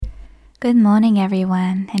Good morning,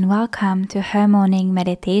 everyone, and welcome to Her Morning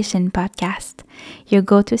Meditation Podcast, your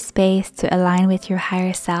go-to space to align with your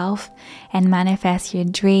higher self and manifest your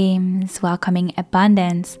dreams, welcoming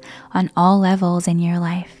abundance on all levels in your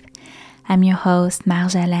life. I'm your host,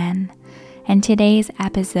 Marjolaine, and today's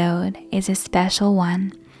episode is a special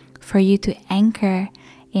one for you to anchor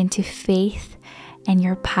into faith and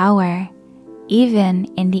your power, even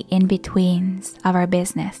in the in-betweens of our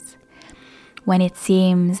business. When it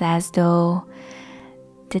seems as though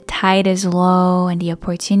the tide is low and the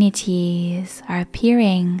opportunities are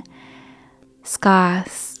appearing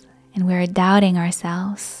scarce and we're doubting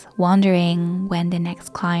ourselves, wondering when the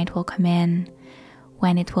next client will come in,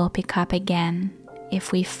 when it will pick up again,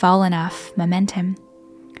 if we fall enough momentum.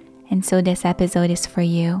 And so this episode is for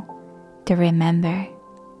you to remember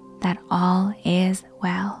that all is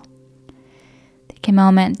well. Take a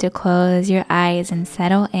moment to close your eyes and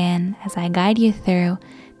settle in as I guide you through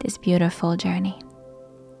this beautiful journey.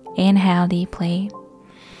 Inhale deeply.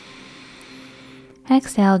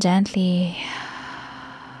 Exhale gently.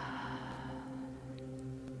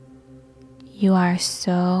 You are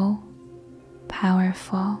so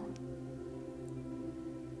powerful.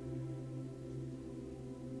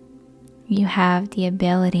 You have the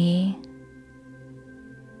ability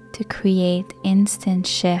to create instant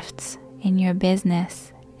shifts in your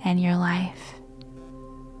business and your life.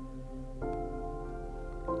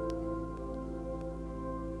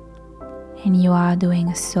 And you are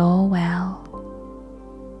doing so well.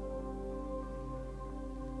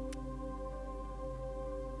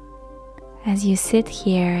 As you sit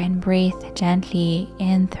here and breathe gently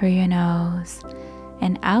in through your nose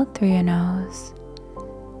and out through your nose,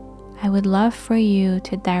 I would love for you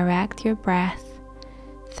to direct your breath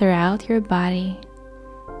throughout your body,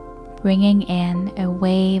 bringing in a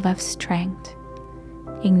wave of strength,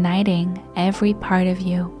 igniting every part of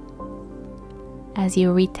you as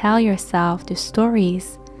you retell yourself the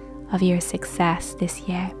stories of your success this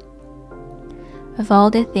year, of all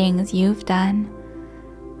the things you've done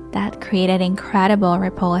that created incredible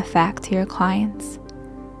ripple effect to your clients,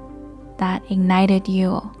 that ignited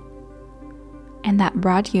you, and that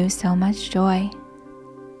brought you so much joy.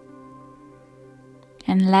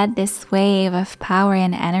 And let this wave of power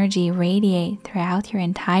and energy radiate throughout your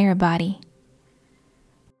entire body.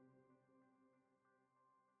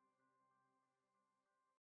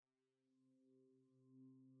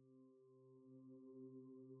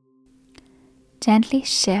 Gently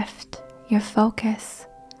shift your focus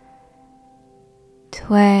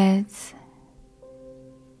towards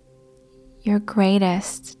your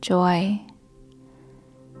greatest joy.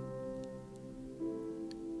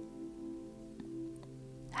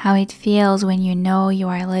 How it feels when you know you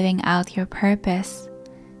are living out your purpose,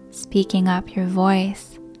 speaking up your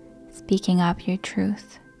voice, speaking up your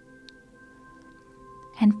truth.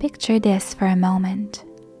 And picture this for a moment,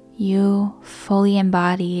 you fully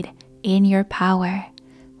embodied in your power,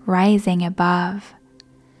 rising above,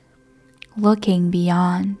 looking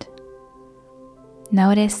beyond,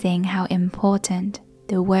 noticing how important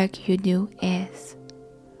the work you do is.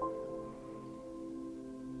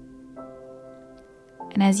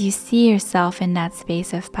 And as you see yourself in that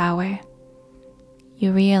space of power,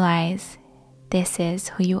 you realize this is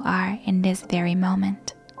who you are in this very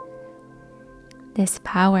moment. This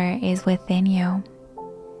power is within you.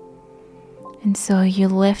 And so you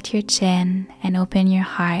lift your chin and open your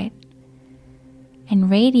heart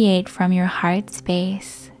and radiate from your heart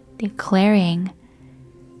space, declaring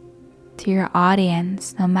to your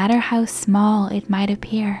audience, no matter how small it might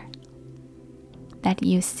appear, that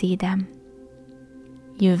you see them.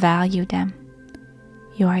 You value them.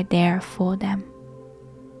 You are there for them.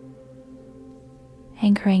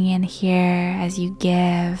 Anchoring in here as you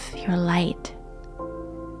give your light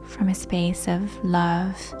from a space of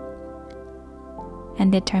love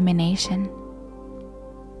and determination.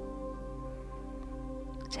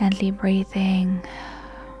 Gently breathing,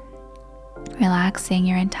 relaxing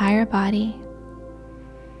your entire body,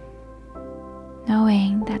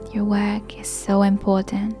 knowing that your work is so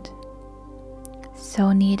important,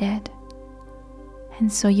 so needed,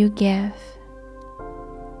 and so you give.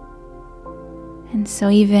 And so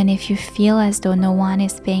even if you feel as though no one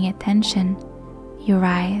is paying attention, you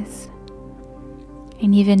rise.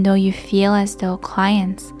 And even though you feel as though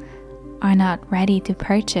clients are not ready to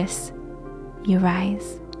purchase, you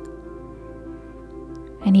rise.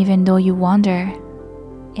 And even though you wonder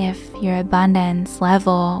if your abundance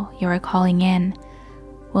level you are calling in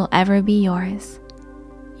will ever be yours,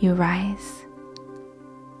 you rise.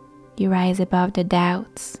 You rise above the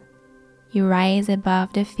doubts. You rise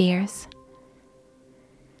above the fears.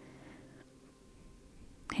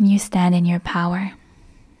 and you stand in your power.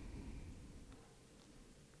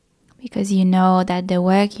 Because you know that the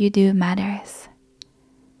work you do matters.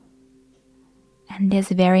 And this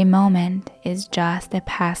very moment is just a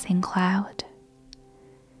passing cloud.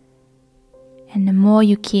 And the more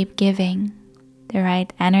you keep giving, the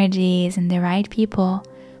right energies and the right people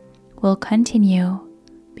will continue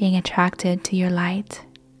being attracted to your light.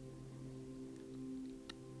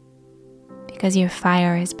 Because your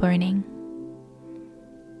fire is burning.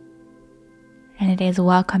 And it is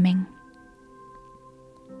welcoming.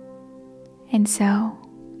 And so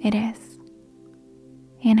it is.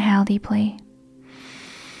 Inhale deeply.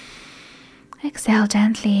 Exhale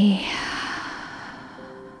gently.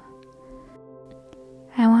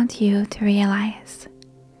 I want you to realize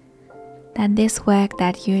that this work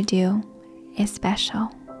that you do is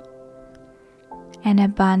special. And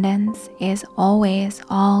abundance is always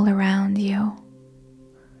all around you.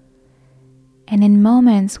 And in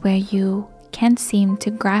moments where you can't seem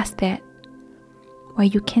to grasp it, where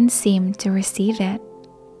you can seem to receive it,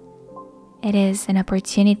 it is an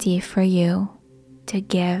opportunity for you to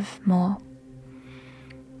give more.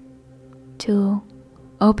 To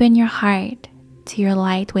open your heart to your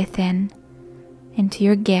light within and to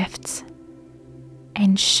your gifts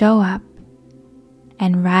and show up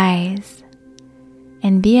and rise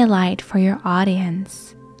and be a light for your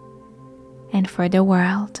audience and for the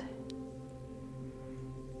world.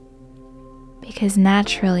 Because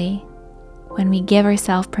naturally, when we give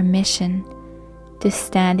ourselves permission to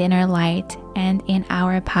stand in our light and in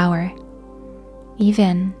our power,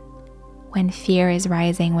 even when fear is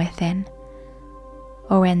rising within,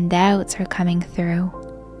 or when doubts are coming through,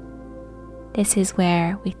 this is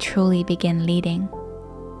where we truly begin leading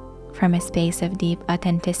from a space of deep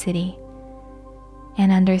authenticity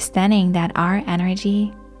and understanding that our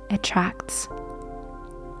energy attracts.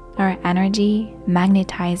 Our energy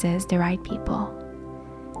magnetizes the right people.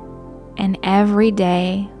 And every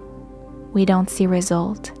day we don't see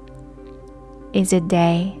result is a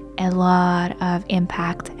day a lot of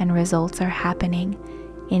impact and results are happening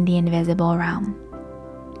in the invisible realm.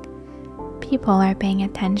 People are paying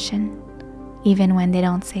attention even when they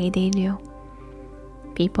don't say they do.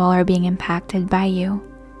 People are being impacted by you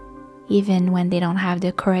even when they don't have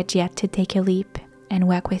the courage yet to take a leap and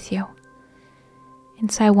work with you.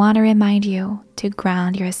 And so I want to remind you to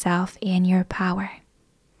ground yourself in your power.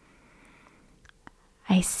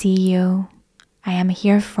 I see you, I am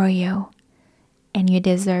here for you, and you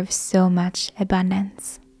deserve so much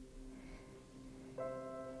abundance.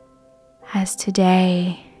 As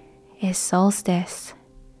today is solstice,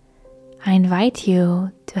 I invite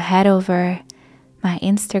you to head over my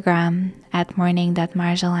Instagram at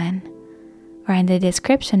morning.marjolaine or in the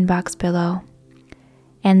description box below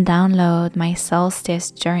and download my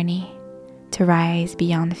solstice journey to rise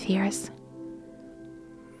beyond fears.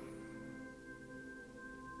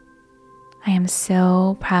 I am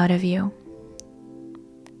so proud of you,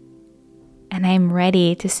 and I am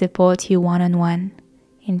ready to support you one-on-one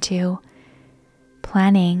into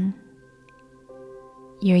planning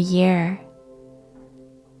your year,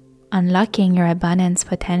 unlocking your abundance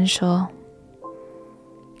potential,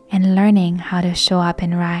 and learning how to show up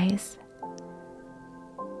and rise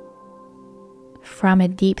from a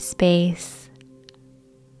deep space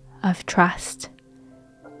of trust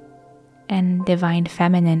and divine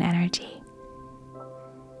feminine energy.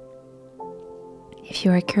 If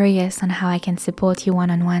you are curious on how I can support you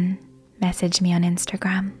one-on-one, message me on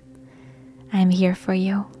Instagram. I am here for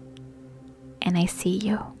you, and I see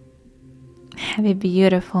you. Have a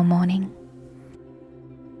beautiful morning.